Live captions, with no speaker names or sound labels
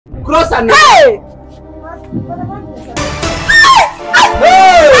Cross and Hey!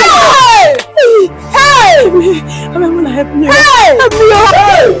 Hey! Hey! I'm gonna help me. Hey! Help me!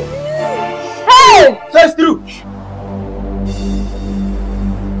 Hey! So it's true.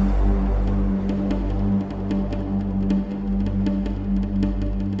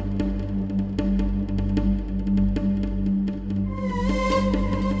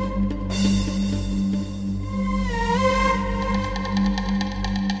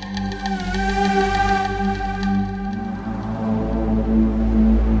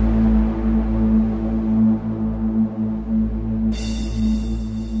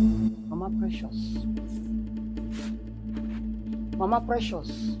 Mama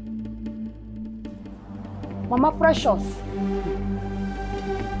Precious. Mama Precious.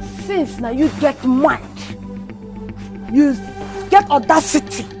 Since now you get mad, you get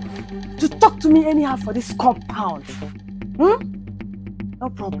audacity to talk to me anyhow for this compound. No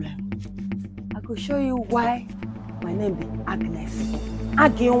problem. I could show you why my name be Agnes.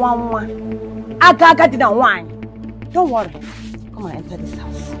 Aga didn't wine. Don't worry. Come and enter this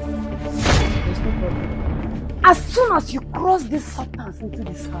house. There's no problem. As soon as you cross this substance into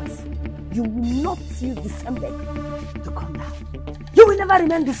this house, you will not use the same leg to come down. You will never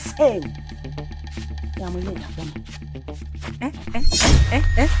remain the same.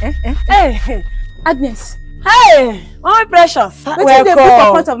 Hey, Agnes. Hey, my precious. Wait till they put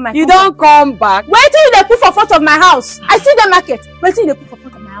for front of my You don't come back. Wait till they put for front of my house. I see the market. Wait till they put for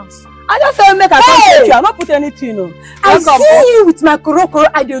front of my house. I just say make a come you. I not put anything on. I see you with my koro.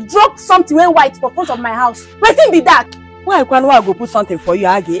 I dey drop something when white for front of my house. Wait till be that. Why can't I go put something for you,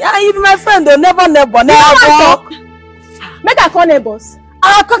 Aggie? You be my friend, though. Never. Make I call neighbors.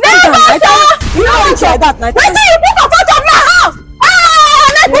 Neighbors, you know it's like that. Wait till you put for front of my house.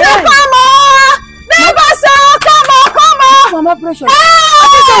 Neighbors, come on. Neighbors, come on. Mama Precious. I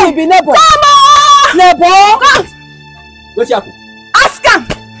think so we be neighbor. Come on. Neighbor. Come. What's happening? Ask her.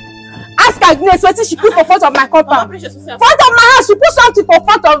 Ask Agnes what she put for front of my compound. Front of my house, she put something for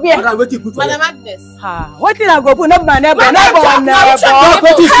front of here. Madam, what you put for Madam Agnes. What did I go put? Not my neighbor.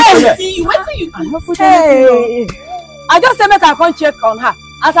 Hey, I just say make I come check on her.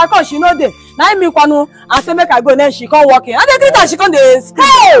 As I come, she know there. Now me kwanu. I say make I go, then she come walking. I think that she come dey.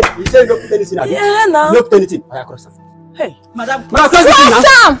 Hey! You say you don't put anything. Yeah, no. You don't put anything. I cross her. Hey, Madam, cross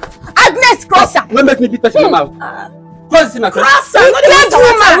her. Agnes, cross her. Don't make me beat person mouth. Cross him, cross her. We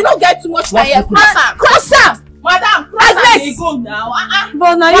don't get too much time. Cross her. Madam, cross her. You go now.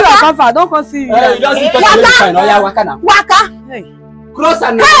 but now you are comfort. Don't come see you. You don't see person fine. Oh yeah, waka now. Waka. Hey, Cross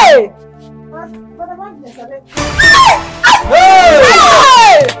her now. Hey.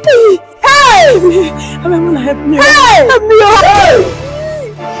 Hey! I'm gonna help me. Hey! Help me.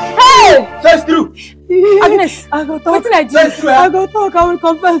 Hey! So it's true. Agnes, I go talk. what did I do? So it's true. I go talk. I will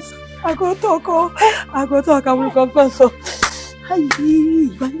confess. I go talk. I go talk. I will confess. So, hi, they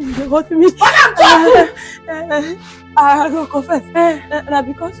hurt me. What I'm talking? I go confess. Now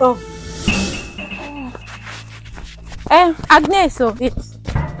because of. Agnes, so it's.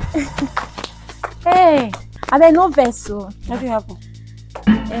 Hey, I beg no vessel. Nothing happen.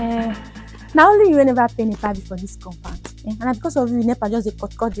 Now only you never pay NEPA for this compound. And because of you, NEPA just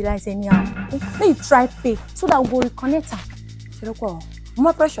cut the lights anyhow. May you try pay so that we go reconnect her.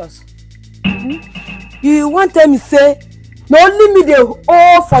 Mama Precious. You want tell me say, no only me they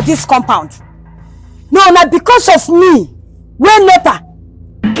owe for this compound. No, not because of me. When NEPA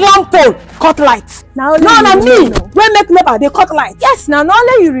clamp pole cut lights. Now No, not me. When make NEPA they cut lights. Yes, now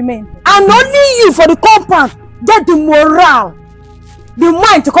only you remain. And only you for the compound get the morale, the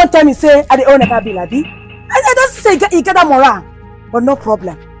mind to come tell me say I the own NEPA bill, Abi. I don't say you get that morale, but no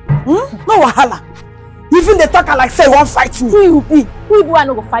problem. No wahala. Even the talker like say you won't fight me. Who you I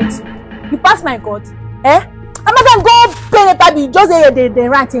no go fight you. You pass my God. I'm not gonna go pay NEPA bill just the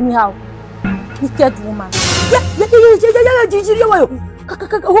rant anyhow. Wicked woman.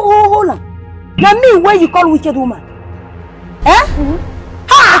 Hold on. Now me when you call wicked woman? Ha!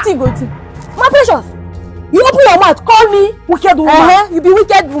 What you go to? My Precious, you open your mouth, call me wicked woman. You be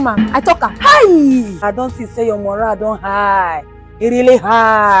wicked woman. I talk her. Hi! I don't see say your morale don't high. It really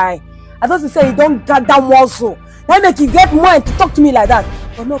high. I don't see say you don't get that muscle. That make you get mind to talk to me like that.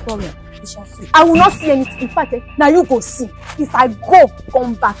 But no problem. We shall see. I will not see anything. In fact, now you go see. If I go,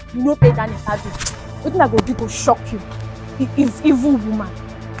 come back, you no pay that NEPA bill. What I go do go shock you. Evil woman.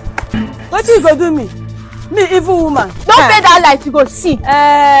 What you go do me? Me evil woman. Don't pay that light, you go see.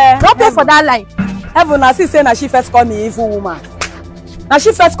 Don't pay for that light. Heaven, I see say na she first call me evil woman. Now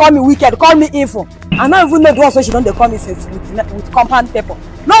she first call me wicked, call me evil. I don't even know the one so she don't they call me since with compound paper.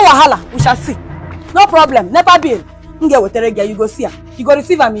 No wahala, we shall see. No problem. NEPA bill. Get with the girl, you go see her. You go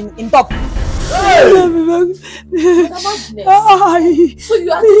receive him in top. So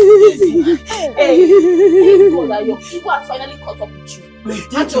you are easy. Hey, God, that your people are finally caught up with you. You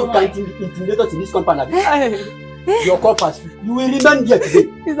think you can intimidate us in this compound? Your corpus, you will remain here today.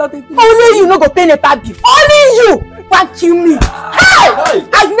 Only you no go pay NEPA bill. Only you want kill me. Hey,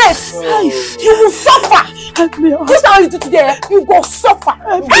 Agnes, you will suffer. This how you do today. You go suffer.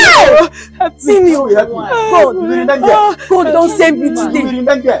 Hey, see me. God, God don't send me today. You will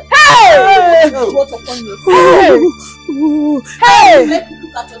remain here. Hey, hey, Let me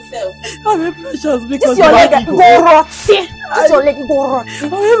look at yourself. I'm a precious because this your leg go rot. This your leg go rot.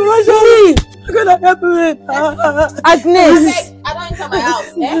 I'm a precious. You're gonna help me. Agnes. I don't enter my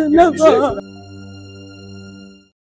house. Eh? Never.